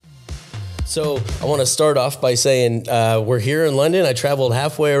So I want to start off by saying we're here in London. I traveled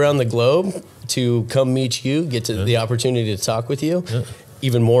halfway around the globe to come meet you, get to the opportunity to talk with you. Yeah.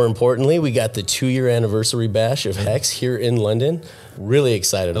 Even more importantly, we got the 2-year anniversary bash of Hex here in London. Really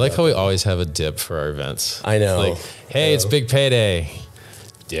excited. I like how we always have a dip for our events. I know. Like, hey, it's big payday.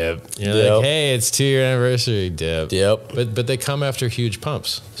 Dip. Like, hey, it's 2-year anniversary. Dip. Yep. But they come after huge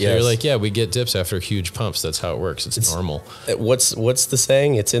pumps. So you're like, yeah, we get dips after huge pumps. That's how it works. It's normal. What's the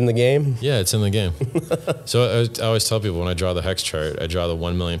saying? It's in the game? Yeah, it's in the game. So I always tell people when I draw the Hex chart, I draw the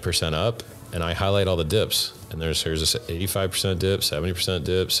 1 million% up and I highlight all the dips. And here's this 85% dip, 70%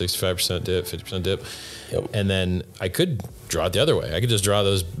 dip, 65% dip, 50% dip. Yep. And then I could draw it the other way. I could just draw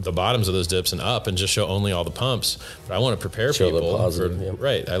the bottoms of those dips and up and just show only all the pumps. But I want to prepare people.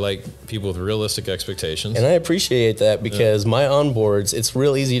 Right. I like people with realistic expectations. And I appreciate that because my onboards, it's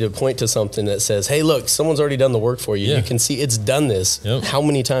real easy to point to something that says, hey, look, someone's already done the work for you. Yeah. You can see it's done this how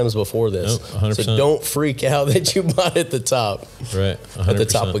many times before this. 100%. So don't freak out that you bought at the top. Right. 100%. At the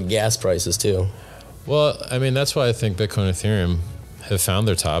top of gas prices too. Well, I mean, that's why I think Bitcoin and Ethereum have found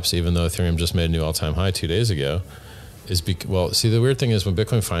their tops, even though Ethereum just made a new all-time high 2 days ago. See, the weird thing is when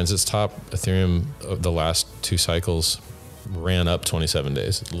Bitcoin finds its top, Ethereum, the last 2 cycles, ran up 27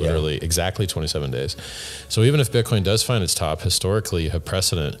 days, literally exactly 27 days. So even if Bitcoin does find its top, historically you have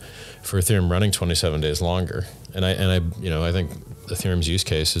precedent for Ethereum running 27 days longer. And I think Ethereum's use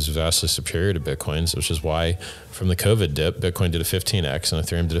case is vastly superior to Bitcoin's, which is why from the COVID dip, Bitcoin did a 15x and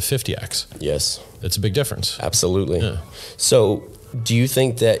Ethereum did a 50x. Yes. It's a big difference. Absolutely. Yeah. So do you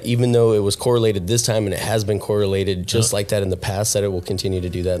think that even though it was correlated this time and it has been correlated just like that in the past, that it will continue to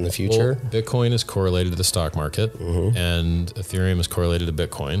do that in the future? Well, Bitcoin is correlated to the stock market and Ethereum is correlated to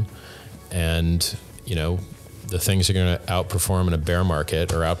Bitcoin. And, the things that are going to outperform in a bear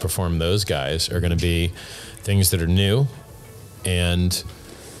market or outperform those guys are going to be things that are new and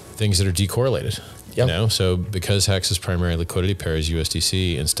things that are decorrelated. Yep. So because Hex is primary liquidity pair is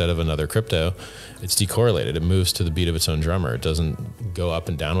USDC instead of another crypto, it's decorrelated. It moves to the beat of its own drummer. It doesn't go up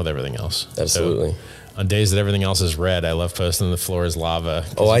and down with everything else. Absolutely. So on days that everything else is red, I love posting the floor is lava.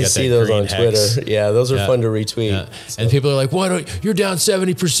 Oh, I see those on Twitter. Yeah, those are fun to retweet. Yeah. So. And people are like, you're down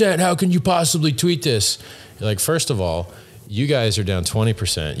 70%. How can you possibly tweet this? You're like, first of all, you guys are down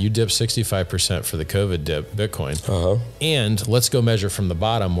 20%. You dipped 65% for the COVID dip, Bitcoin. And let's go measure from the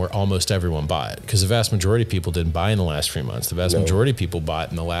bottom where almost everyone bought. Because the vast majority of people didn't buy in the last 3 months. The vast majority of people bought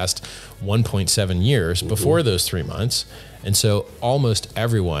in the last 1.7 years before those 3 months. And so almost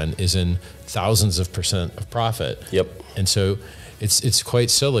everyone is in thousands of percent of profit. Yep. And so it's quite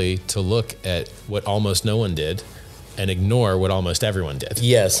silly to look at what almost no one did and ignore what almost everyone did.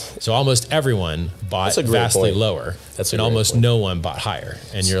 Yes. So almost everyone bought vastly lower. And almost no one bought higher.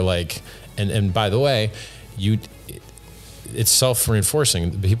 And you're like, and by the way, it's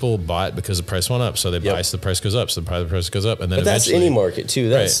self-reinforcing. People bought because the price went up, so they buy, so the price goes up, so the price goes up, and then. But that's any market too.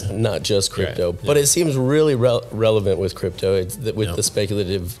 That's not just crypto. But it seems really relevant with crypto. It's with the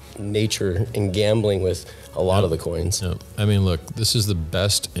speculative nature and gambling with a lot of the coins. I mean, look, this is the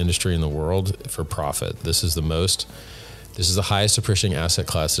best industry in the world for profit. This is the highest appreciating asset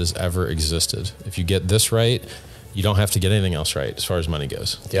class that has ever existed. If you get this right, you don't have to get anything else right as far as money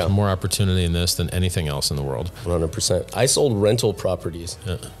goes. There's more opportunity in this than anything else in the world. 100%. I sold rental properties.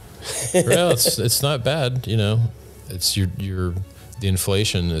 Well, it's not bad. It's the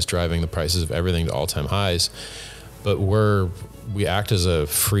inflation is driving the prices of everything to all-time highs, but we act as a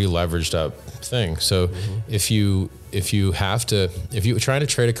free leveraged up thing. So if you're trying to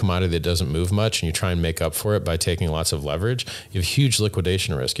trade a commodity that doesn't move much and you try and make up for it by taking lots of leverage, you have huge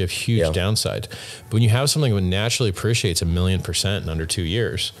liquidation risk. You have huge downside. But when you have something that naturally appreciates 1,000,000% in under 2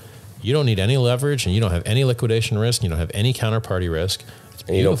 years, you don't need any leverage and you don't have any liquidation risk. You don't have any counterparty risk.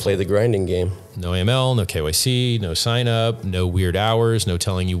 And you don't play the grinding game. No AML, no KYC, no sign up, no weird hours, no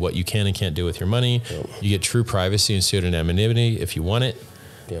telling you what you can and can't do with your money. You get true privacy and pseudonymity if you want it.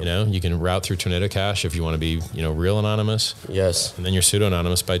 You can route through Tornado Cash if you want to be, real anonymous. Yes. And then you're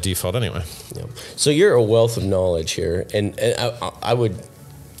pseudo-anonymous by default anyway. So you're a wealth of knowledge here. And I would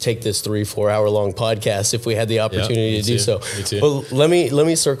take this 3-4 hour long podcast if we had the opportunity to do so. Me too. But let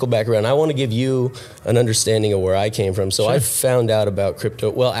me circle back around. I want to give you an understanding of where I came from. So I found out about crypto.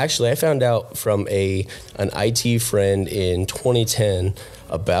 Well, actually, I found out from an IT friend in 2010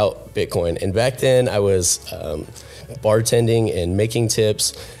 about Bitcoin. And back then I was bartending and making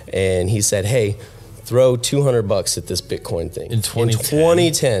tips. And he said, hey, throw $200 at this Bitcoin thing. In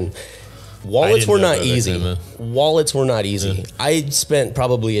 2010. Wallets were not know easy. that, Wallets were not easy. I spent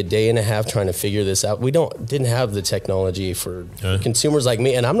probably a day and a half trying to figure this out. We didn't have the technology for consumers like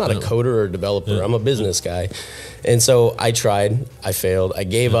me, and I'm not a coder or a developer. I'm a business guy. And so I tried, I failed, I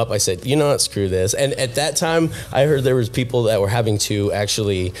gave up. I said, you know what, screw this. And at that time, I heard there was people that were having to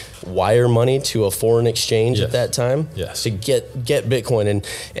actually wire money to a foreign exchange at that time to get Bitcoin.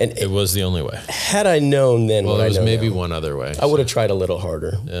 And it was the only way. Had I known then well, what I know there was maybe now, one other way. I would have tried a little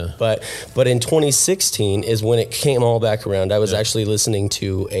harder. Yeah. But in 2016 is when it came all back around. I was actually listening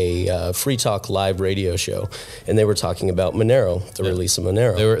to a Free Talk Live radio show, and they were talking about Monero, the release of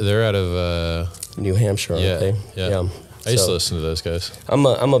Monero. They're out of New Hampshire, aren't they? Yeah. I used to listen to those guys. I'm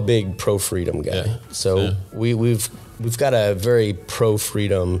a big pro freedom guy. Yeah. So we've got a very pro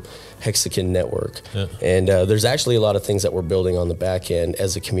freedom Hexagon network, and there's actually a lot of things that we're building on the back end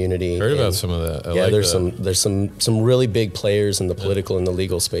as a community. Heard about some of that. There's some really big players in the political and the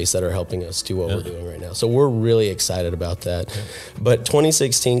legal space that are helping us do what we're doing right now. So we're really excited about that. But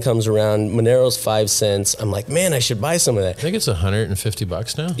 2016 comes around, Monero's 5 cents. I'm like, man, I should buy some of that. I think it's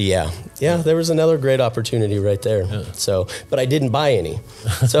 $150 now. Yeah. There was another great opportunity right there. So, but I didn't buy any.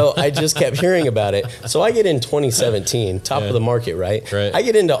 So I just kept hearing about it. So I get in 2017, top of the market, right? I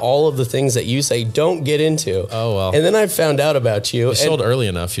get into all of the things that you say don't get into. Oh, well. And then I found out about you. You sold early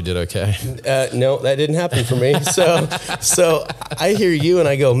enough, you did okay. No, that didn't happen for me. So I hear you and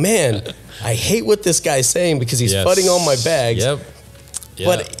I go, man, I hate what this guy's saying because he's fudding all my bags.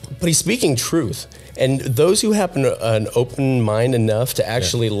 But he's speaking truth. And those who have an open mind enough to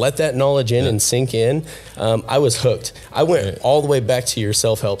actually let that knowledge in and sink in, I was hooked. I went all the way back to your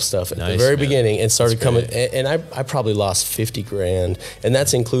self-help stuff at the very beginning and started coming. And I probably lost 50 grand. And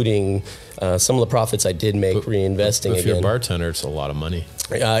that's including some of the profits I did make reinvesting if again. you're a bartender, it's a lot of money.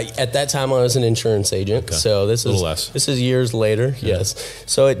 At that time, I was an insurance agent. So this is years later. Yes.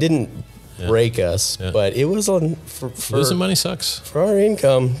 So it didn't break us, but it was for losing money sucks. For our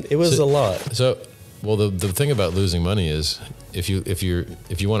income, it was a lot. So, well, the thing about losing money is if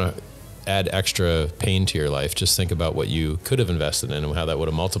you want to add extra pain to your life, just think about what you could have invested in and how that would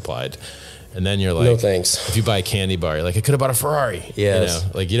have multiplied. And then you're like, no thanks. If you buy a candy bar, you're like, I could have bought a Ferrari. Yes. You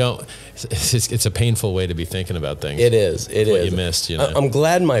know, like you don't. It's a painful way to be thinking about things. It is. It is. What you missed. You know. I'm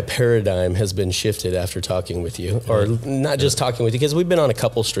glad my paradigm has been shifted after talking with you, or not just talking with you, because we've been on a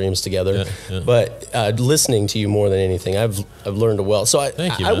couple streams together. But listening to you more than anything, I've learned a well. So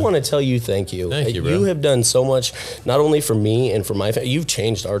I want to tell you thank you. Thank you, bro. You have done so much, not only for me and for my family. You've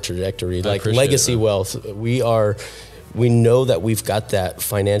changed our trajectory. Like Legacy Wealth, we know that we've got that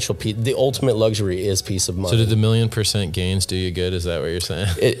financial piece. The ultimate luxury is peace of mind. So did the 1,000,000% gains do you good? Is that what you're saying?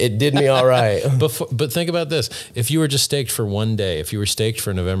 It did me all right. But think about this. If you were just staked for one day, if you were staked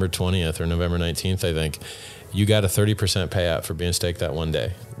for November 20th or November 19th, I think, you got a 30% payout for being staked that one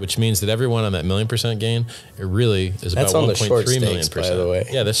day, which means that everyone on that 1,000,000% gain, it really is about 1.3 million percent. By the way.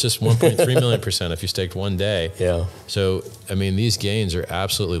 Yeah, that's just 1.3 million percent if you staked one day. Yeah. So, I mean, these gains are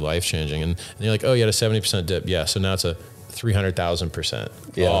absolutely life-changing. And you're like, oh, you had a 70% dip. Yeah, so now it's a 300,000%.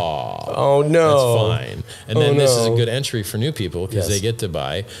 Yeah. Oh no. That's fine. And then this is a good entry for new people because they get to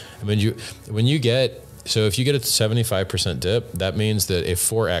buy. I mean, so if you get a 75% dip, that means that a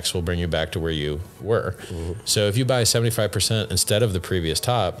 4x will bring you back to where you were. So if you buy 75% instead of the previous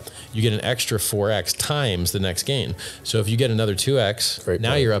top, you get an extra 4x times the next gain. So if you get another 2x,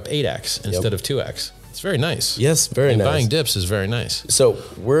 now you're up 8x instead of 2x. It's very nice. Yes, very nice. Buying dips is very nice. So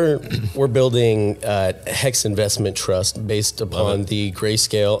we're building Hex Investment Trust based upon the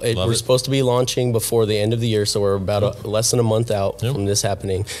Grayscale. We're supposed to be launching before the end of the year, so we're about less than a month out from this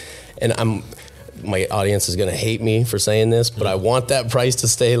happening. And my audience is going to hate me for saying this, but I want that price to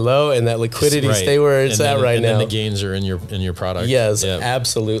stay low and that liquidity stay where it's at right now. And then the gains are in your product. Yes,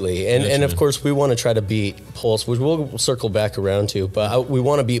 absolutely. And of course, we want to try to beat Pulse, which we'll circle back around to. But we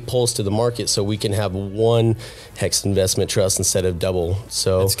want to beat Pulse to the market so we can have one Hex Investment Trust instead of double.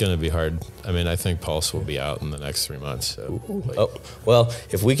 So it's going to be hard. I mean, I think Pulse will be out in the next 3 months. So, well,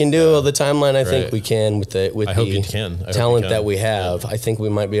 if we can do the timeline, I think we can with the talent that we have. I think we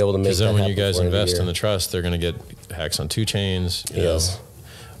might be able to make that happen. Because then when you guys invest in the trust, they're going to get Hex on 2 chains. Yes.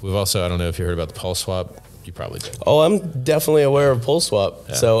 We've also, I don't know if you heard about the Pulse Swap. You probably did. Oh, I'm definitely aware of Pulse Swap.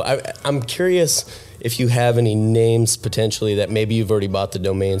 Yeah. So I'm curious if you have any names potentially that maybe you've already bought the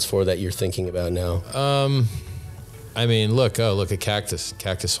domains for that you're thinking about now. I mean, look at Cactus.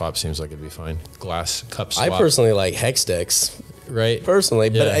 Cactus Swap seems like it'd be fine. Glass Cup Swap. I personally like Hexdex. Right. Personally,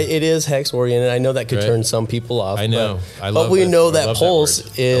 but it is hex oriented. I know that could turn some people off. I know. But we know that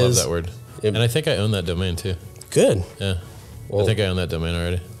Pulse is. I love that word. And I think I own that domain too. Good. Yeah. Well, I think I own that domain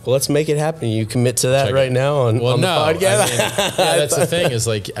already. Well, let's make it happen. You commit to that right now on the podcast? I mean, yeah, that's the thing is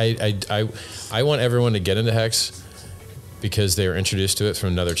like, I want everyone to get into Hex because they were introduced to it from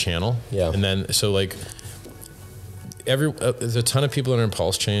another channel. Yeah. And then, so like there's a ton of people in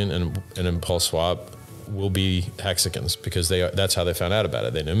Impulse Chain and Impulse Swap will be Hexicans because that's how they found out about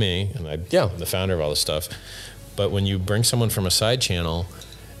it. They knew me and I'm the founder of all this stuff. But when you bring someone from a side channel,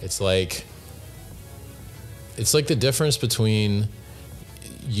 it's like the difference between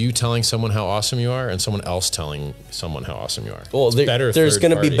you telling someone how awesome you are and someone else telling someone how awesome you are. Well, there's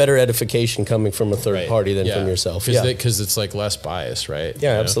going to be better edification coming from a third party than from yourself. Because it's like less bias, right?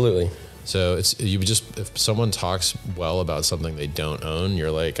 Yeah, absolutely. So if someone talks well about something they don't own, you're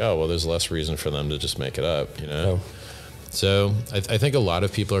like, oh, well, there's less reason for them to just make it up, you know? Yeah. So I think a lot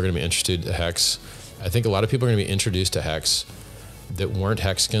of people are going to be interested in Hex. I think a lot of people are going to be introduced to Hex that weren't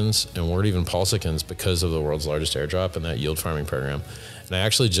Hexicans and weren't even Pulsicans because of the world's largest airdrop and that yield farming program. And I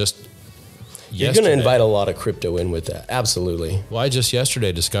actually you're going to invite a lot of crypto in with that. Absolutely. Well, I just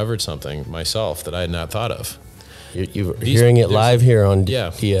yesterday discovered something myself that I had not thought of. You're hearing it live here on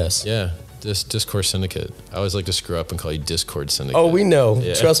DS. Yeah. Discord Syndicate. I always like to screw up and call you Discord Syndicate. Oh, we know.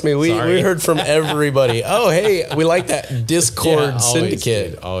 Yeah. Trust me. We heard from everybody. Oh, hey, we like that Discord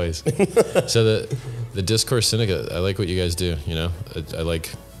Syndicate. Dude, always. So the Discord Syndicate, I like what you guys do. You know, I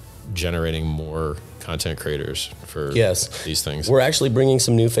like generating more content creators for these things. We're actually bringing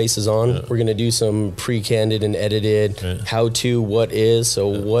some new faces on. Yeah. We're going to do some pre-canned and edited how to, what is. So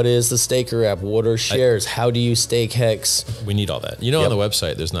what is the staker app? What are shares? How do you stake Hex? We need all that. You know, on the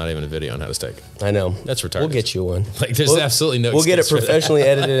website, there's not even a video on how to stake. I know. That's retarded. We'll get you one. Like there's absolutely no We'll get it professionally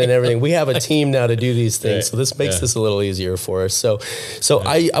edited and everything. We have a team now to do these things. So this makes this a little easier for us. So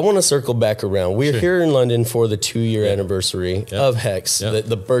I want to circle back around. We're here in London for the 2-year anniversary of Hex,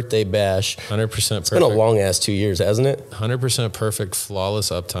 the birthday bash. 100% perfect. It's been a long-ass 2 years, hasn't it? 100% perfect, flawless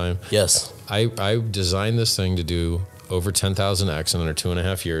uptime. Yes. I designed this thing to do over 10,000x in under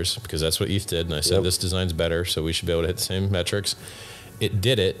 2.5 years because that's what ETH did. And I said, this design's better, so we should be able to hit the same metrics. It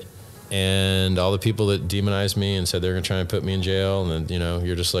did it. And all the people that demonized me and said they're going to try and put me in jail, and then, you know,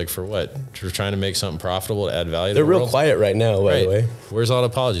 you're just like, for what? You're trying to make something profitable to add value to the world? They're real quiet right now, by the way. Where's all the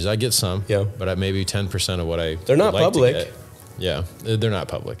apologies? I get some, but maybe 10% of what I They're not public. Yeah, they're not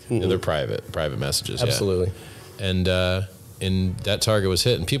public. They're private messages. Absolutely. Yeah. And that target was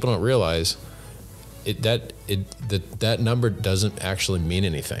hit, and people don't realize that number doesn't actually mean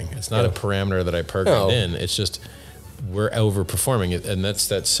anything. It's not a parameter that I programmed in. It's just we're overperforming it, and that's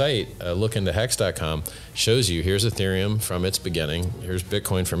that site. Look into hex.com shows you here's Ethereum from its beginning, here's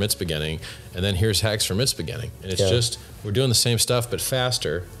Bitcoin from its beginning, and then here's Hex from its beginning. And it's just we're doing the same stuff but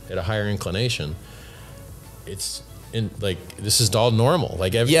faster at a higher inclination. It's this is all normal.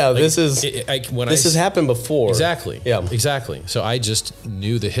 This has happened before. Exactly. Yeah. Exactly. So I just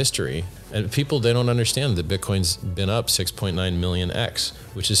knew the history, and people, they don't understand that Bitcoin's been up 6.9 million X,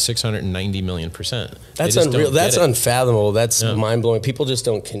 which is 690 million%. That's unreal. That's unfathomable. That's mind blowing. People just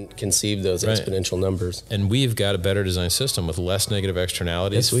don't conceive those exponential numbers. And we've got a better designed system with less negative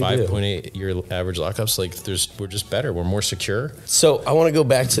externalities. 5.8 year average lockups. We're just better. We're more secure. So I want to go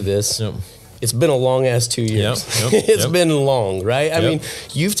back to this. Yep. It's been a long ass 2 years. It's been long, right? I mean,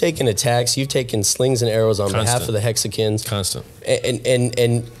 you've taken attacks, you've taken slings and arrows on behalf of the Hexicans. Constant.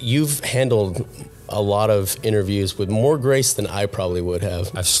 And you've handled a lot of interviews with more grace than I probably would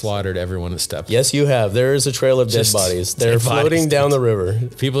have. I've slaughtered everyone that stepped. Yes, you have. There is a trail of dead bodies. They're floating down the river.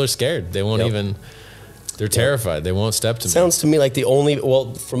 People are scared. They won't even... They're terrified. They won't step to me. Sounds to me like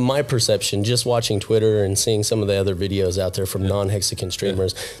from my perception, just watching Twitter and seeing some of the other videos out there from non-Hexican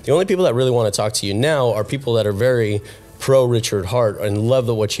streamers, the only people that really want to talk to you now are people that are very pro Richard Heart and love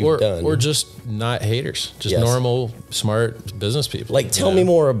what you've done. Or just not haters, just normal, smart business people. Tell me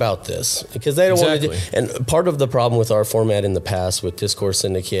more about this, because they don't want to do. And part of the problem with our format in the past with Discord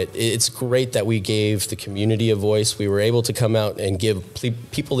Syndicate, it's great that we gave the community a voice. We were able to come out and give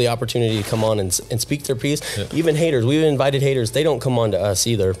people the opportunity to come on and speak their piece. Yeah. Even haters, we've invited haters. They don't come on to us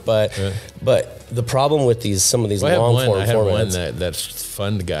either. But the problem with some of these long form formats. I had one that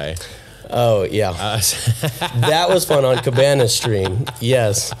fund guy. Oh, yeah. That was fun on Cabana's stream.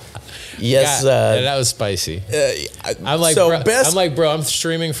 Yes. Yes. That was spicy. I'm like, bro, I'm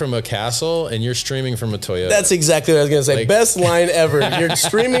streaming from a castle and you're streaming from a Toyota. That's exactly what I was going to say. Best line ever. You're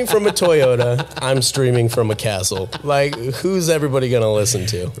streaming from a Toyota. I'm streaming from a castle. Who's everybody going to listen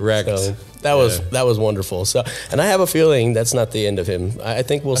to? Wrecked. So that was wonderful. So, and I have a feeling that's not the end of him. I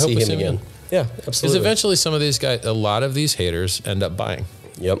think we'll see him again. Yeah, absolutely. Because eventually some of these guys, a lot of these haters end up buying.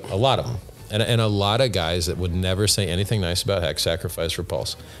 Yep. A lot of them. And a lot of guys that would never say anything nice about Hex sacrifice for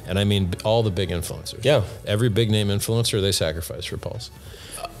Pulse. And I mean all the big influencers. Yeah. Every big name influencer, they sacrifice for Pulse.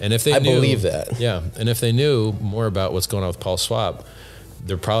 And if they I knew, believe that. Yeah. And if they knew more about what's going on with Pulse Swap,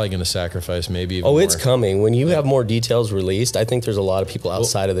 they're probably going to sacrifice maybe even more. It's coming. When you have more details released, I think there's a lot of people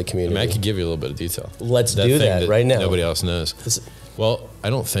outside of the community. I could give you a little bit of detail. Let's do that right now. Nobody else knows. Well, I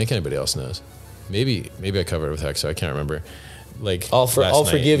don't think anybody else knows. Maybe I covered it with Hexo. I can't remember. Like I'll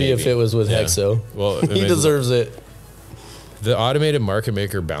forgive you if it was with Hexo. Well, he deserves it. The automated market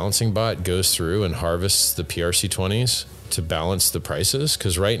maker balancing bot goes through and harvests the PRC20s to balance the prices,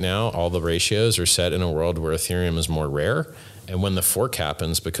 because right now all the ratios are set in a world where Ethereum is more rare. And when the fork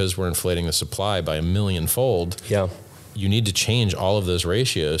happens, because we're inflating the supply by 1,000,000-fold, you need to change all of those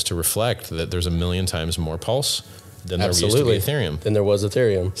ratios to reflect that there's 1,000,000 times more Pulse than there used to be Ethereum. Than there was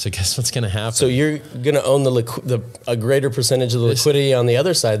Ethereum. So guess what's going to happen? So you're going to own a greater percentage of the liquidity on the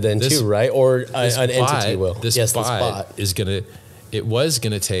other side then too, right? Or an entity will. This bot is going to, it was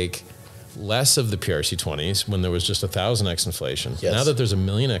going to take less of the PRC20s when there was just 1,000x inflation. Yes. Now that there's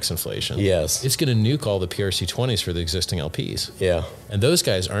 1,000,000x inflation, it's going to nuke all the PRC20s for the existing LPs. Yeah. And those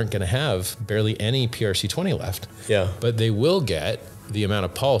guys aren't going to have barely any PRC20 left. Yeah. But they will get the amount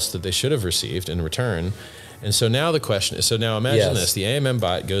of Pulse that they should have received in return. And so now the question is, so now imagine this, the AMM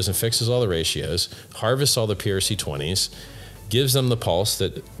bot goes and fixes all the ratios, harvests all the PRC20s, gives them the Pulse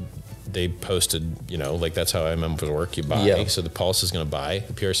that they posted, like that's how AMM would work. You buy, so the Pulse is going to buy,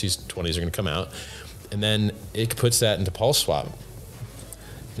 the PRC20s are going to come out, and then it puts that into Pulse Swap.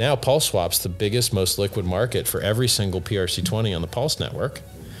 Now Pulse Swap's the biggest, most liquid market for every single PRC20 on the Pulse network.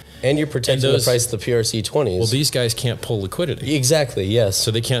 And you're protecting the price of the PRC20s. Well, these guys can't pull liquidity. Exactly, yes. So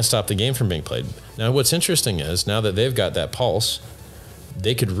they can't stop the game from being played. Now, what's interesting is now that they've got that Pulse,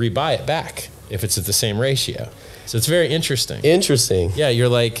 they could rebuy it back if it's at the same ratio. So it's very interesting. Interesting. Yeah, you're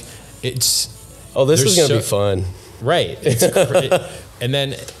like, it's... Oh, this is going to be fun. Right. And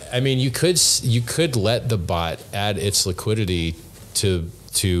then, I mean, you could let the bot add its liquidity to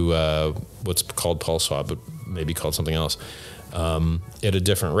what's called Pulse Swap, but maybe called something else. At a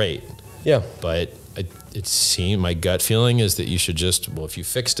different rate. Yeah. But it seemed, my gut feeling is that you should just, if you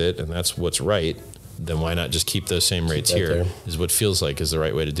fixed it and that's what's right, then why not just keep those same rates here, is what feels like is the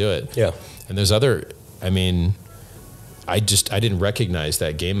right way to do it. Yeah. And there's other, I mean, I didn't recognize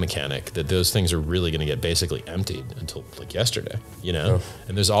that game mechanic, that those things are really going to get basically emptied until like yesterday, And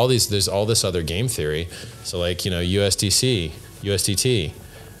there's all this other game theory. So like, USDC, USDT,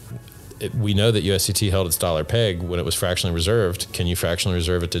 we know that USDT held its dollar peg when it was fractionally reserved. Can you fractionally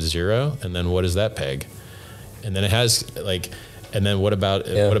reserve it to 0? And then what is that peg? And then it has and then what about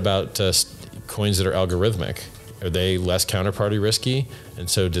coins that are algorithmic? Are they less counterparty risky? And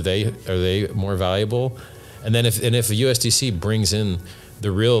so are they more valuable? And then if the USDC brings in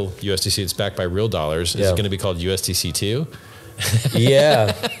the real USDC that's backed by real dollars, is it going to be called USDC2?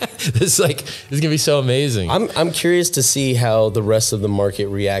 Yeah. This is gonna be so amazing. I'm curious to see how the rest of the market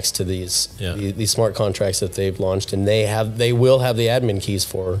reacts to these smart contracts that they've launched, and they will have the admin keys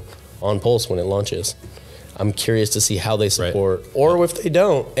for on Pulse when it launches. I'm curious to see how they support, or if they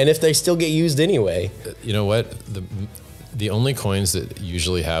don't, and if they still get used anyway. You know what? The only coins that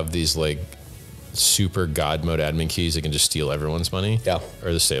usually have these super God mode admin keys that can just steal everyone's money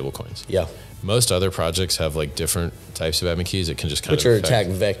are the stable coins. Yeah. Most other projects have different types of admin keys that can just kind of... Which are attack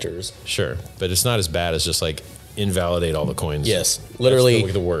vectors. Sure. But it's not as bad as just invalidate all the coins. Yes. Literally.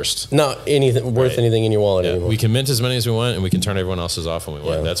 That's the worst. Not anything worth anything in your wallet anymore. We can mint as many as we want, and we can turn everyone else's off when we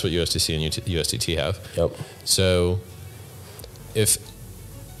want. That's what USDC and USDT have. Yep. So if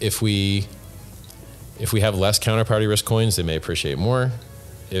we have less counterparty risk coins, they may appreciate more.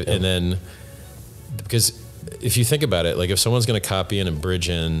 And then, because if you think about it, if someone's going to copy in and bridge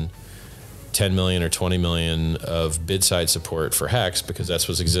in 10 million or 20 million of bid side support for Hex, because that's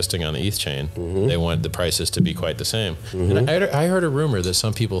what's existing on the ETH chain. They want the prices to be quite the same. And I heard a rumor that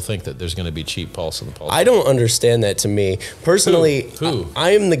some people think that there's going to be cheap Pulse on the Pulse. I don't understand that. To me personally,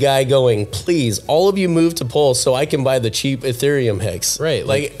 I am the guy going, please, all of you move to Pulse so I can buy the cheap Ethereum Hex. Right.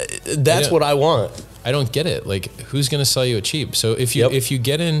 That's what I want. I don't get it. Who's going to sell you a cheap? So if you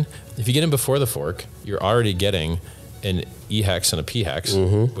get in before the fork, you're already getting an eHex and a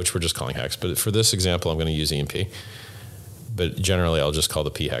pHex, which we're just calling Hex. But for this example, I'm going to use EMP. But generally, I'll just call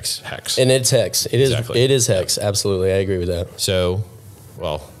the pHex Hex. And it's Hex. It is Hex. Yeah. Absolutely. I agree with that. So,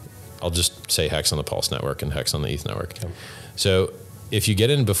 I'll just say Hex on the Pulse network and Hex on the ETH network. Okay. So if you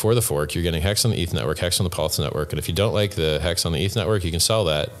get in before the fork, you're getting Hex on the ETH network, Hex on the Pulse network. And if you don't like the Hex on the ETH network, you can sell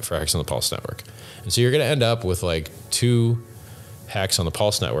that for Hex on the Pulse network. And so you're going to end up with 2 Hex on the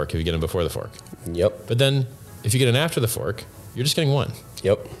Pulse network if you get in before the fork. Yep. But then if you get in after the fork, you're just getting 1.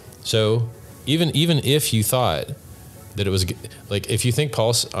 Yep. So even if you thought that it was if you think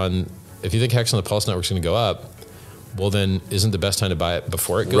Hex on the Pulse network is going to go up, well, then isn't the best time to buy it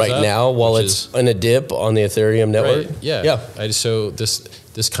before it goes right up? now while it's in a dip on the Ethereum network? Right, yeah. So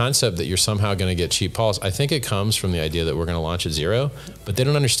this concept that you're somehow going to get cheap pulse, I think it comes from the idea that we're going to launch at zero, but they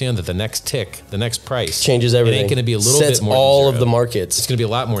don't understand that the next tick, the next price changes everything. It ain't going to be a little Sets bit more all than zero. of the markets. It's going to be a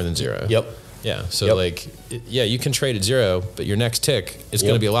lot more than zero. Yep. Yeah. So you can trade at zero, but your next tick is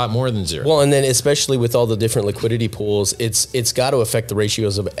going to be a lot more than zero. Well, and then especially with all the different liquidity pools, it's got to affect the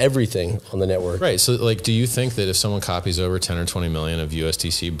ratios of everything on the network. Right. So like, do you think that if someone copies over 10 or 20 million of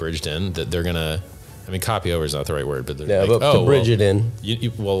USDC bridged in, that they're going to, I mean, copy over is not the right word, but they're to bridge it in.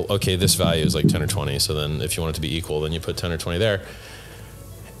 Okay, this value is like 10 or 20. So then if you want it to be equal, then you put 10 or 20 there.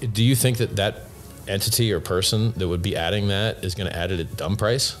 Do you think that entity or person that would be adding that is going to add it at dumb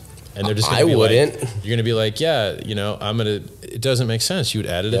price? And they're just going to be wouldn't. Like, you're going to be like, yeah, it doesn't make sense. You would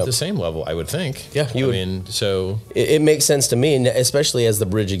add it at the same level, I would think. Yeah, you would. I mean, so. It makes sense to me, and especially as the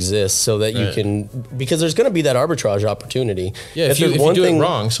bridge exists, so that you can, because there's going to be that arbitrage opportunity. Yeah, if you do it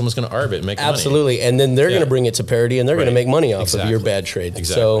wrong, someone's going to arb it and make money. Absolutely, and then they're going to bring it to parity, and they're going to make money off of your bad trade.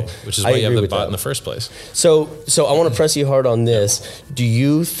 Exactly. So, which is why you have the bot in the first place. So I want to press you hard on this. Do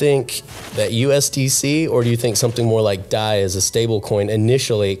you think that USDC, or do you think something more like DAI is a stable coin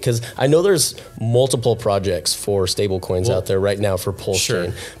initially? Because I know there's multiple projects for stable coins out there right now for Pulse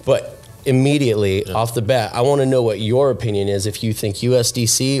Chain. But immediately off the bat, I want to know what your opinion is if you think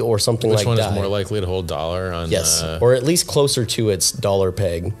USDC or something like DAI. Which one is more likely to hold dollar on? Yes, or at least closer to its dollar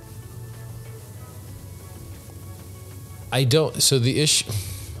peg. I don't. So the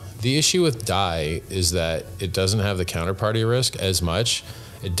issue with DAI is that it doesn't have the counterparty risk as much.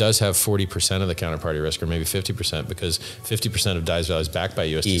 It does have 40% of the counterparty risk, or maybe 50%, because 50% of DAI's value is backed by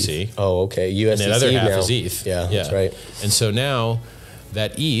USDC. ETH. Oh, okay. USDC and the other half now. is ETH. Yeah, that's right. And so now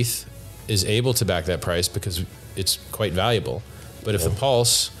that ETH is able to back that price because it's quite valuable. But if the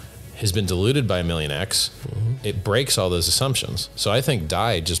pulse has been diluted by a million X, it breaks all those assumptions. So I think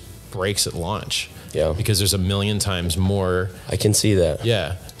DAI just breaks at launch. Yeah. Because there's a million times more. I can see that.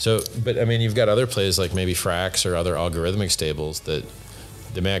 Yeah. So, but I mean, you've got other plays like maybe Frax or other algorithmic stables that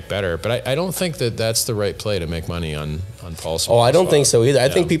they make better, but I don't think that that's the right play to make money on Pulse. Oh, I don't think so either. I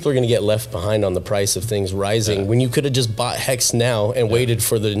think people are going to get left behind on the price of things rising when you could have just bought Hex now and waited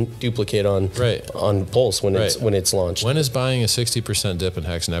for the duplicate on Pulse when it's launched. When is buying a 60% dip in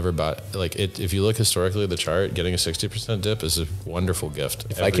Hex never bought? Like if you look historically at the chart, getting a 60% dip is a wonderful gift.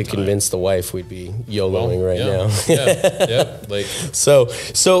 If I could convince the wife, we'd be YOLOing now. Like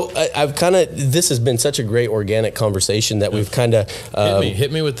so I've kind of, this has been such a great organic conversation that we've kind of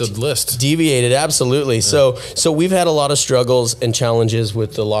hit me with the list. Deviated, absolutely. So we've had a lot of struggles and challenges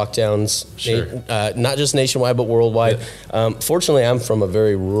with the lockdowns, not just nationwide but worldwide. Fortunately, I'm from a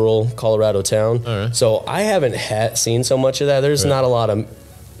very rural Colorado town, so I haven't seen so much of that. There's not a lot of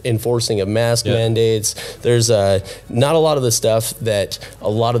enforcing of mask mandates. There's not a lot of the stuff that a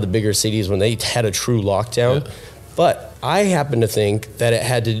lot of the bigger cities when they had a true lockdown. But I happen to think that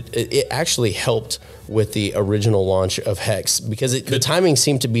it actually helped with the original launch of Hex because the timing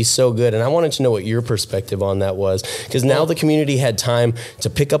seemed to be so good. And I wanted to know what your perspective on that was, because now the community had time to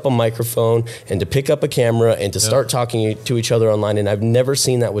pick up a microphone and to pick up a camera and to start talking to each other online. And I've never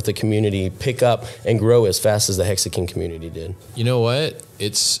seen that with the community pick up and grow as fast as the Hexaking community did. You know what?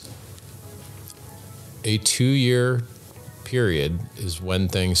 It's a 2-year period is when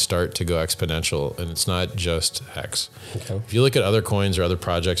things start to go exponential, and it's not just Hex. If you look at other coins or other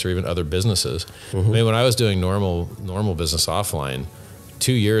projects or even other businesses, I mean, when I was doing normal business offline,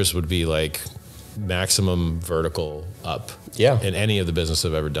 2 years would be like maximum vertical up in any of the business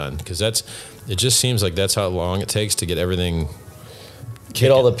I've ever done, because it just seems like that's how long it takes to get everything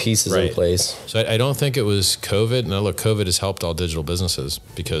get all the pieces in place. So I don't think it was COVID. Now look, COVID has helped all digital businesses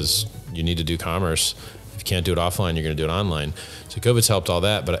because you need to do commerce. If you can't do it offline, you're going to do it online. So COVID's helped all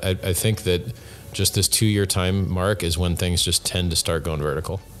that, but I think that just this 2-year time mark is when things just tend to start going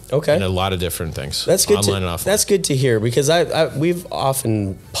vertical. Okay. And a lot of different things. That's good. Online and offline. That's good to hear, because we've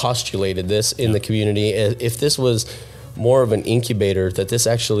often postulated this in the community. If this was more of an incubator, that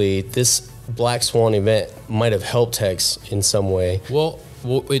this Black Swan event might have helped Hex in some way. Well,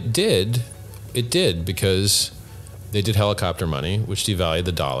 it did. It did, because they did helicopter money, which devalued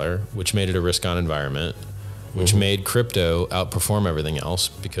the dollar, which made it a risk-on environment, which made crypto outperform everything else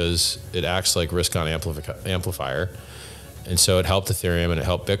because it acts like risk-on amplifier. And so it helped Ethereum and it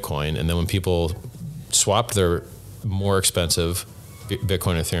helped Bitcoin. And then when people swapped their more expensive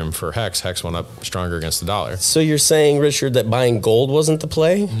Bitcoin and Ethereum for Hex went up stronger against the dollar. So you're saying, Richard, that buying gold wasn't the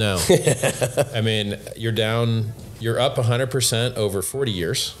play? No. I mean, you're up 100% over 40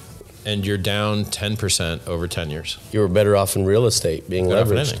 years. And you're down 10% over 10 years. You were better off in real estate, being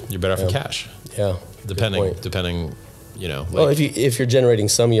leveraged. You're better off in cash. Yeah. depending, you know. Like, Well, if you're generating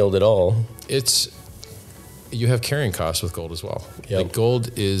some yield at all, you have carrying costs with gold as well. Yep. Like gold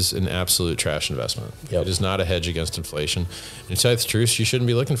is an absolute trash investment. Yep. It is not a hedge against inflation. And to tell you the truth, you shouldn't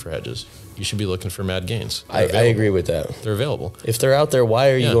be looking for hedges. You should be looking for mad gains. I agree with that. They're available. If they're out there, why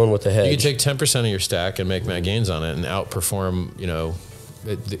are you going with the hedge? You can take 10% of your stack and make mad gains on it and outperform, you know,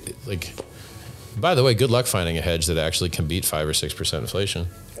 like, by the way, good luck finding a hedge that actually can beat 5 or 6% inflation.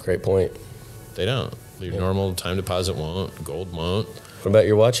 Great point. They don't. Your normal time deposit won't. Gold won't. What about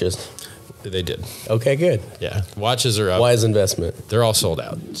your watches? They did. Okay, good. Yeah. Watches are up. Wise investment. They're all sold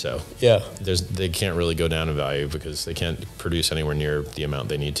out. So Yeah. they can't really go down in value because they can't produce anywhere near the amount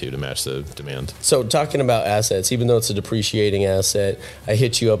they need to match the demand. So talking about assets, even though it's a depreciating asset, I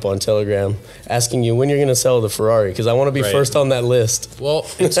hit you up on Telegram asking you when you're going to sell the Ferrari because I want to be Right. first on that list. Well,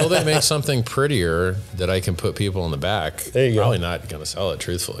 until they make something prettier that I can put people in the back, There you go. probably not going to sell it,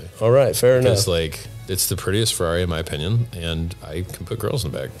 truthfully. All right, fair enough. Because like it's the prettiest Ferrari in my opinion, and I can put girls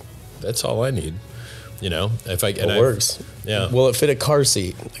in the back. That's all I need. You know, if I It works. Yeah. Will it fit a car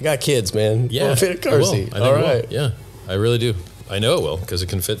seat? I got kids, man. Yeah, Will it fit a I car will. seat? I think All it will. right. Yeah, I really do. I know it will because it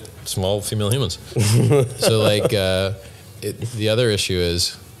can fit small female humans. So like, the other issue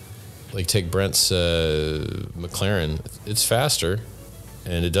is, like, take Brent's McLaren. It's faster,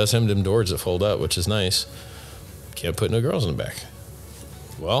 and it does have them doors that fold up, which is nice. Can't put no girls in the back.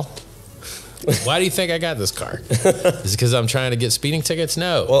 Well, why do you think I got this car? Is it because I'm trying to get speeding tickets?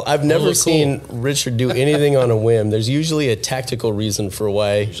 No. Well, I've It'll never look seen cool. Richard do anything on a whim. There's usually a tactical reason for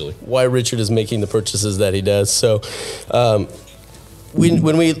why Richard is making the purchases that he does. So,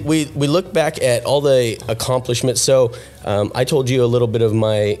 when we look back at all the accomplishments, so I told you a little bit of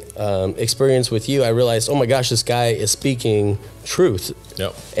my experience with you. I realized, oh my gosh, this guy is speaking truth.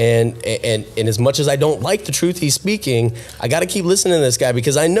 Yep. And as much as I don't like the truth he's speaking, I got to keep listening to this guy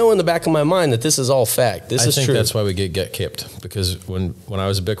because I know in the back of my mind that this is all fact. This is I think true. that's why we get kipped, because when I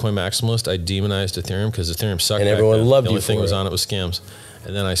was a Bitcoin maximalist, I demonized Ethereum because Ethereum sucked. And back everyone then. loved the you only thing for was it. on it was scams,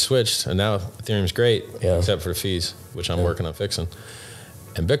 and then I switched, and now Ethereum's great, Yeah. except for the fees, which I'm working on fixing.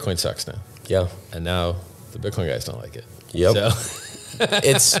 And Bitcoin sucks now, Yeah. and now the Bitcoin guys don't like it. Yep. So,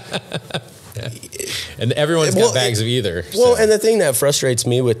 It's and everyone's got Well, bags of either. well, so. and the thing that frustrates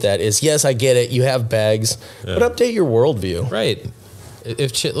me with that is, yes, I get it. You have bags, but update your worldview. Right.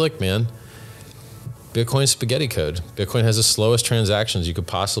 Look, man, Bitcoin spaghetti code. Bitcoin has the slowest transactions you could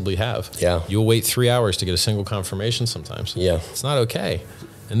possibly have. Yeah. You'll wait 3 hours to get a single confirmation sometimes. Yeah. It's not okay.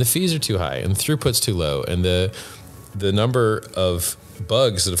 And the fees are too high, and the throughput's too low, and the number of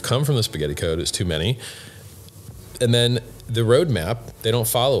bugs that have come from the spaghetti code is too many. And then the roadmap, they don't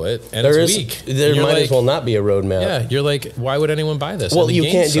follow it, and it's weak. There And you're might like, as well not be a roadmap. Yeah, you're like, why would anyone buy this? Well, And the you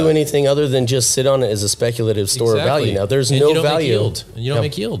gains can't do suck. anything other than just sit on it as a speculative store of value now. There's And no you don't value. Make yield. And you don't Yep.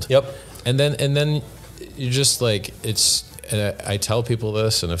 make yield. Yep. And then you're just like, it's. And I tell people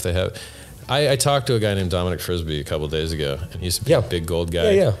this, and if they have, I talked to a guy named Dominic Frisby a couple of days ago, and he's a big gold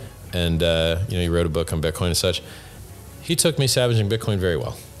guy. Yeah. And he wrote a book on Bitcoin and such. He took me savaging Bitcoin very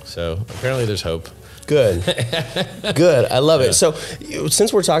well. So apparently, there's hope. Good. Good. I love it. So,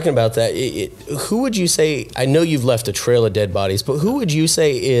 since we're talking about that, who would you say? I know you've left a trail of dead bodies, but who would you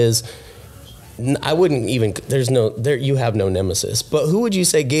say is? I wouldn't even. There's no. There. You have no nemesis. But who would you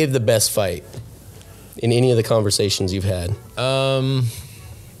say gave the best fight in any of the conversations you've had? And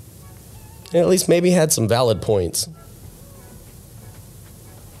at least maybe had some valid points.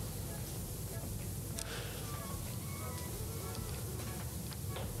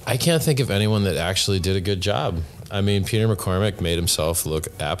 I can't think of anyone that actually did a good job. I mean, Peter McCormack made himself look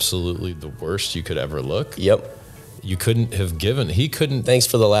absolutely the worst you could ever look. Yep. You couldn't have given. He couldn't. Thanks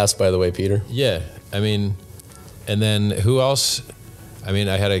for the last, by the way, Peter. Yeah, I mean, and then who else? I mean,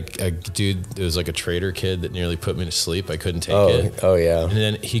 I had a dude that was like a trader kid that nearly put me to sleep. I couldn't take it. Oh yeah. And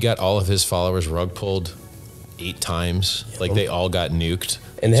then he got all of his followers rug pulled 8 times. Like they all got nuked.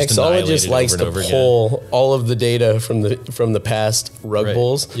 And just Hexologist annihilated likes over to and over again. pull all of the data from the past rug Right.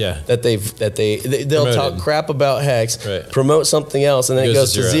 pulls. Yeah. That they'll talk Promoted. crap about Hex, Right. promote something else, and then it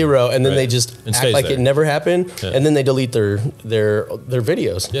goes to zero, and then Right. they just And act stays like there. it never happened, Yeah. and then they delete their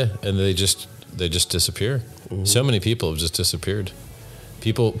videos. Yeah, and they just disappear. So many people have just disappeared.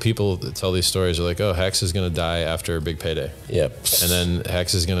 People that tell these stories are like, oh, Hex is going to die after a big payday, Yep. and then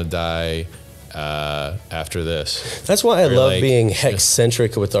Hex is going to die after this. That's why I Or love like- being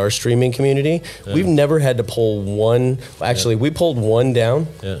Hex-centric with our streaming community. We've never had to pull one. Actually, we pulled one down.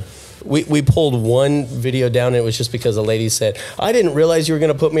 Yeah. We pulled one video down, and it was just because a lady said, I didn't realize you were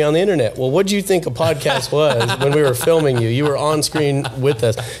going to put me on the internet. Well, what do you think a podcast was when we were filming you? You were on screen with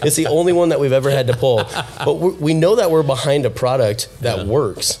us. It's the only one that we've ever had to pull. But we know that we're behind a product that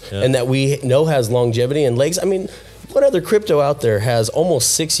works and that we know has longevity and legs. I mean, what other crypto out there has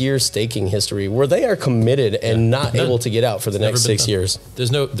almost 6 years staking history where they are committed and not able to get out for the next 6 years?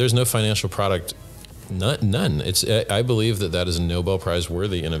 There's no financial product. None. I believe that is a Nobel Prize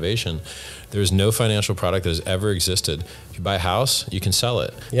worthy innovation. There's no financial product that has ever existed. If you buy a house, you can sell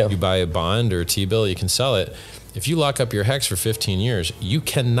it. Yeah. If you buy a bond or a T-bill, you can sell it. If you lock up your HEX for 15 years, you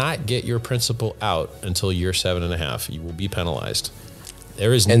cannot get your principal out until year 7.5. You will be penalized.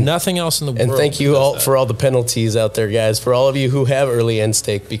 There is nothing else in the world. And thank you all for all the penalties out there, guys, for all of you who have early end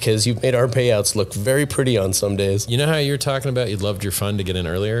stake, because you've made our payouts look very pretty on some days. You know how you're talking about you loved your fund to get in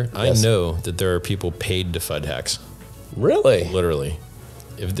earlier? Yes. I know that there are people paid to FUD HEX. Really? Literally.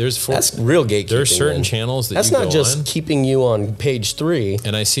 If there's that's real gatekeeping. There are certain channels that that's you go not just on, keeping you on page 3.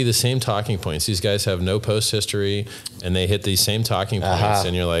 And I see the same talking points. These guys have no post history, and they hit these same talking points,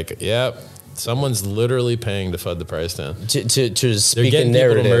 and you're like, yep. Someone's literally paying to FUD the price down. To speak in narrative. They're getting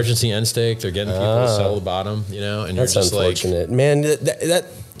people emergency end stake. They're getting people to sell the bottom, you know, and that's you're just unfortunate. like, man, that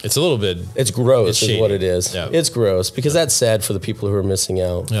it's a little bit. It's gross, it's is what it is. Yeah. It's gross because that's sad for the people who are missing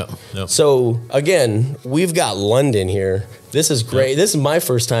out. Yeah. Yep. So again, we've got London here. This is great. Yep. This is my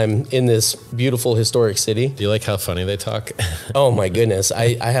first time in this beautiful historic city. Do you like how funny they talk? Oh my goodness,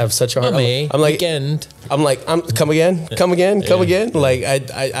 I have such a hard. I'm like weekend. I'm like come again. Like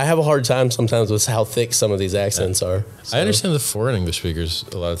I have a hard time sometimes with how thick some of these accents are. So. I understand the foreign English speakers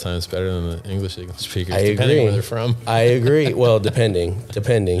a lot of times better than the English speakers. I depending agree. Where they're from. I agree. Well, depending.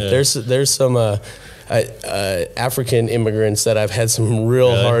 Yeah. There's some African immigrants that I've had some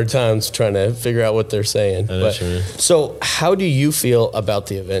real hard times trying to figure out what they're saying. So how do you feel about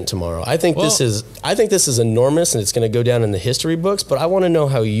the event tomorrow? I think this is enormous and it's going to go down in the history books, but I want to know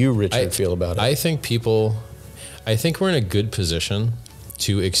how you, Richard, feel about it. I think we're in a good position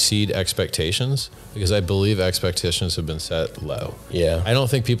to exceed expectations because I believe expectations have been set low. Yeah. I don't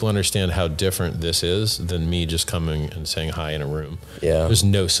think people understand how different this is than me just coming and saying hi in a room. Yeah. There's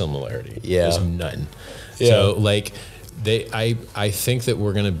no similarity. Yeah. There's none. Yeah. So like I think that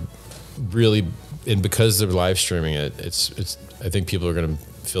we're going to really, and because they're live streaming it, I think people are going to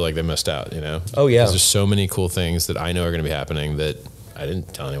feel like they missed out, you know? Oh yeah. Because there's so many cool things that I know are going to be happening that I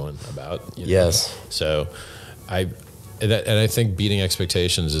didn't tell anyone about. You know? Yes. So I think beating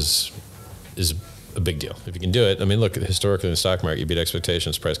expectations is a big deal. If you can do it, I mean, look, historically in the stock market, you beat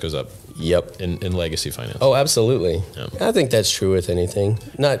expectations, price goes up. Yep. In legacy finance. Oh, absolutely. Yeah. I think that's true with anything,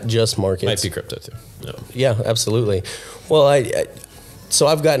 not just markets. Might be crypto too. No. Yeah, absolutely. Well, so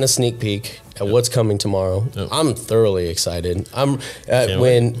I've gotten a sneak peek at what's coming tomorrow. Yep. I'm thoroughly excited.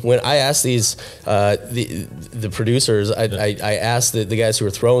 When I asked these the producers, I asked the guys who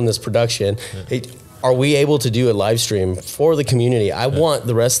were throwing this production, hey, are we able to do a live stream for the community? I want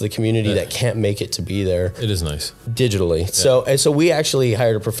the rest of the community that can't make it to be there. It is nice. Digitally. Yeah. So we actually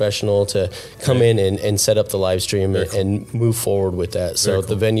hired a professional to come in and set up the live stream and move forward with that. So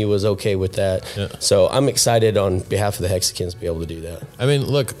the venue was okay with that. Yeah. So I'm excited on behalf of the Hexicans to be able to do that. I mean,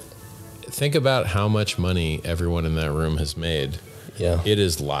 look, think about how much money everyone in that room has made. Yeah. It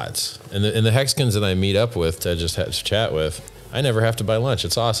is lots. And the Hexicans that I meet up with to just have to chat with, I never have to buy lunch.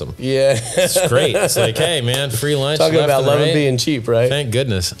 It's awesome. Yeah. It's great. It's like, hey, man, free lunch. Talking about loving being cheap, right? Thank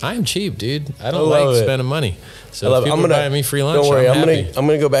goodness. I'm cheap, dude. I don't like spending money. So if people are buying me free lunch, don't worry, I'm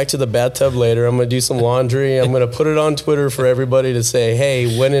gonna go back to the bathtub later. I'm gonna do some laundry. I'm gonna put it on Twitter for everybody to say,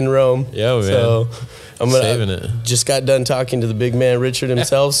 hey, when in Rome. Yeah, man. So Saving it. Just got done talking to the big man Richard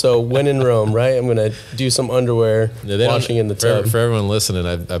himself. So when in Rome, right? I'm gonna do some underwear washing in the tub. For everyone listening,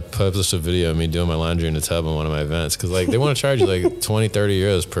 I published a video of me doing my laundry in the tub on one of my events because like they want to charge you like 20, 30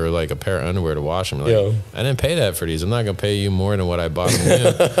 euros per like a pair of underwear to wash them. Like, I didn't pay that for these. I'm not gonna pay you more than what I bought them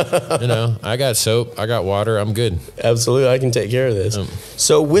new. You know, I got soap, I got water, I'm good. Absolutely, I can take care of this.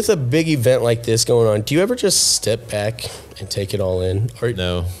 So with a big event like this going on, do you ever just step back and take it all in? Or,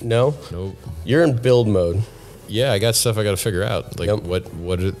 no. Nope. You're in build mode. Yeah, I got stuff I got to figure out. Like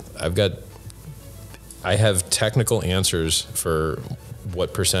I have technical answers for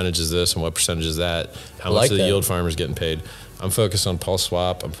what percentage is this and what percentage is that. How much of the yield farmers getting paid? I'm focused on Pulse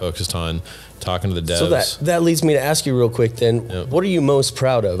Swap. I'm focused on talking to the devs. So that leads me to ask you real quick then, what are you most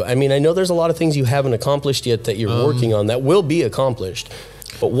proud of? I mean, I know there's a lot of things you haven't accomplished yet that you're working on that will be accomplished,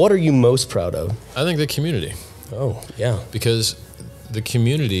 but what are you most proud of? I think the community. Oh, yeah. Because the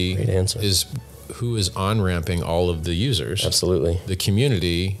community is who is on-ramping all of the users. Absolutely. The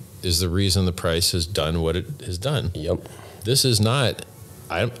community is the reason the price has done what it has done. Yep. This is not,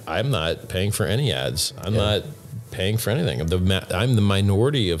 I'm not paying for any ads. I'm not paying for anything. I'm the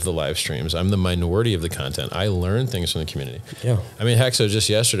minority of the live streams. I'm the minority of the content. I learn things from the community. Yeah. I mean, Hexo just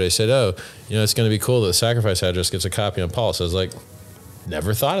yesterday said, "Oh, it's going to be cool that the Sacrifice address gets a copy on Pulse." I was like,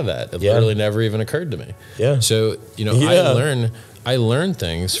 never thought of that. It literally never even occurred to me. Yeah. So I learn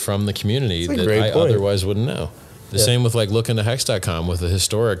things from the community that I otherwise wouldn't know. The same with like looking to Hex.com with the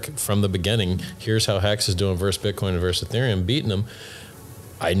historic from the beginning. Here's how Hex is doing versus Bitcoin and versus Ethereum, beating them.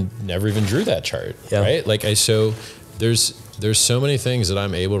 I never even drew that chart, right? Like there's so many things that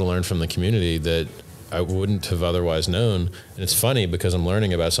I'm able to learn from the community that I wouldn't have otherwise known. And it's funny because I'm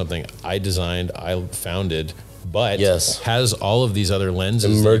learning about something I designed, I founded, but has all of these other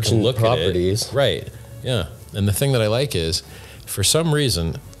lenses emergent that you can look properties. at it. Right. Yeah. And the thing that I like is, for some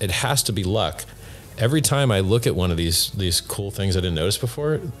reason, it has to be luck. Every time I look at one of these cool things I didn't notice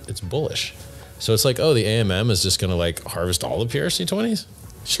before, it's bullish. So it's like, oh, the AMM is just going to like harvest all the PRC20s?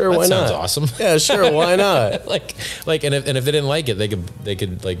 Sure, that why not? Sounds awesome. Yeah, sure, why not? like, and if they didn't like it, they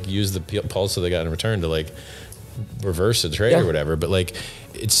could like use the pulse that they got in return to like reverse the trade or whatever. But like,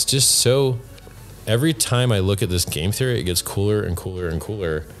 it's just so. Every time I look at this game theory, it gets cooler and cooler and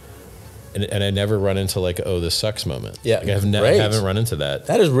cooler, and I never run into like, oh, this sucks moment. Yeah, like I haven't run into that.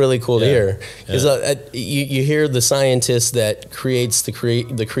 That is really cool to hear. Because you hear the scientist that creates the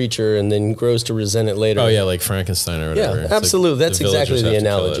creature and then grows to resent it later. Oh yeah, like Frankenstein or whatever. Yeah, absolutely. Like that's exactly the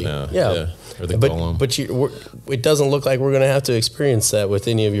analogy. Yeah. Or the golem. But it doesn't look like we're going to have to experience that with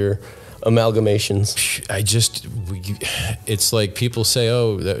any of your amalgamations. It's like people say,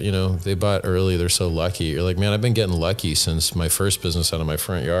 oh, that, they bought early, they're so lucky. You're like, man, I've been getting lucky since my first business out of my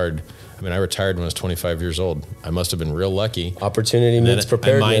front yard. I mean, I retired when I was 25 years old. I must have been real lucky. Opportunity meets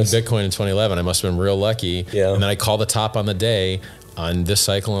preparedness. I mined Bitcoin in 2011. I must have been real lucky. Yeah. And then I call the top on the day on this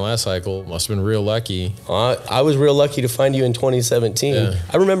cycle and last cycle. Must have been real lucky. I was real lucky to find you in 2017. Yeah.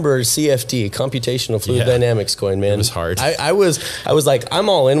 I remember CFD, computational fluid dynamics coin, man. It was hard. I was like, I'm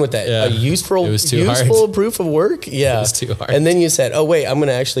all in with that. Yeah. A useful proof of work. Yeah. It was too hard. And then you said, oh wait, I'm going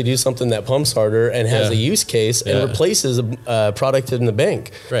to actually do something that pumps harder and has a use case and replaces a product in the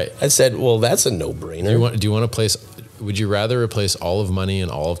bank. Right. I said, well, that's a no-brainer. Do you want to place? Would you rather replace all of money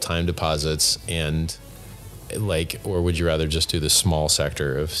and all of time deposits and or would you rather just do the small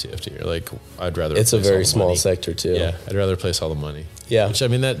sector of CFD? Or like, I'd rather. It's a very small sector too. Yeah, I'd rather replace all the money. Yeah, which I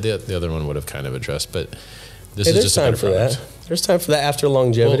mean that the other one would have kind of addressed, but this is just time for that. There's time for that after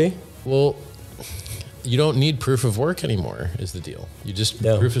longevity. Well, you don't need proof of work anymore. Is the deal? You just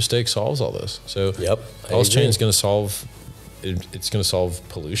proof of stake solves all this. So Pulse Chain is going to solve. It's going to solve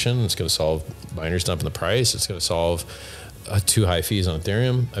pollution. It's going to solve miners dumping the price. It's going to solve too high fees on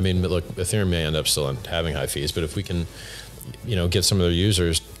Ethereum. I mean, look, Ethereum may end up still having high fees, but if we can, get some of their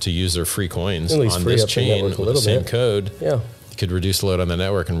users to use their free coins on this chain with the same code, you could reduce the load on the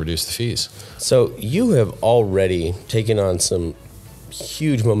network and reduce the fees. So you have already taken on some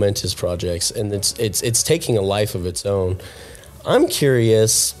huge momentous projects, and it's taking a life of its own. I'm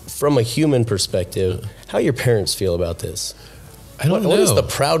curious, from a human perspective, how your parents feel about this. I don't know. What is the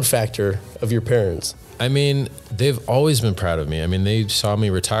proud factor of your parents? I mean, they've always been proud of me. I mean, they saw me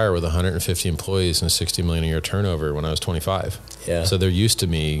retire with 150 employees and $60 million a year turnover when I was 25. Yeah. So they're used to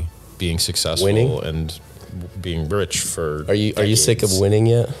me being successful and being rich for. Are you sick of winning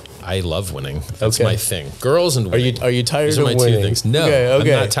yet? I love winning. That's my thing. Girls and winning. Are you tired These of winning? winning? Two things. No,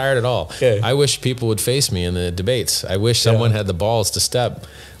 okay. I'm not tired at all. Okay. I wish people would face me in the debates. I wish someone had the balls to step.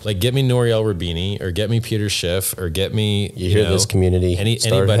 Like, get me Nouriel Rubini, or get me Peter Schiff, or get me. You hear this community? Anybody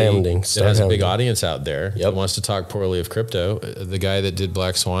that has a big audience out there that wants to talk poorly of crypto. The guy that did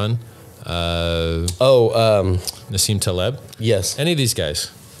Black Swan. Nassim Taleb. Yes. Any of these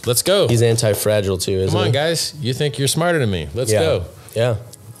guys. Let's go. He's anti-fragile too, isn't he? Come on, guys. You think you're smarter than me? Let's go. Yeah.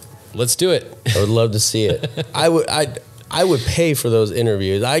 Let's do it. I would love to see it. I would pay for those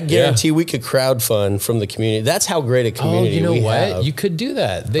interviews. I guarantee we could crowdfund from the community. That's how great a community we have. You know what? You could do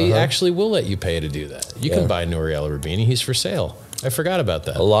that. They actually will let you pay to do that. You can buy Nouriel Rubini. He's for sale. I forgot about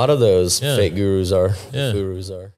that. A lot of those fake gurus are. Gurus are.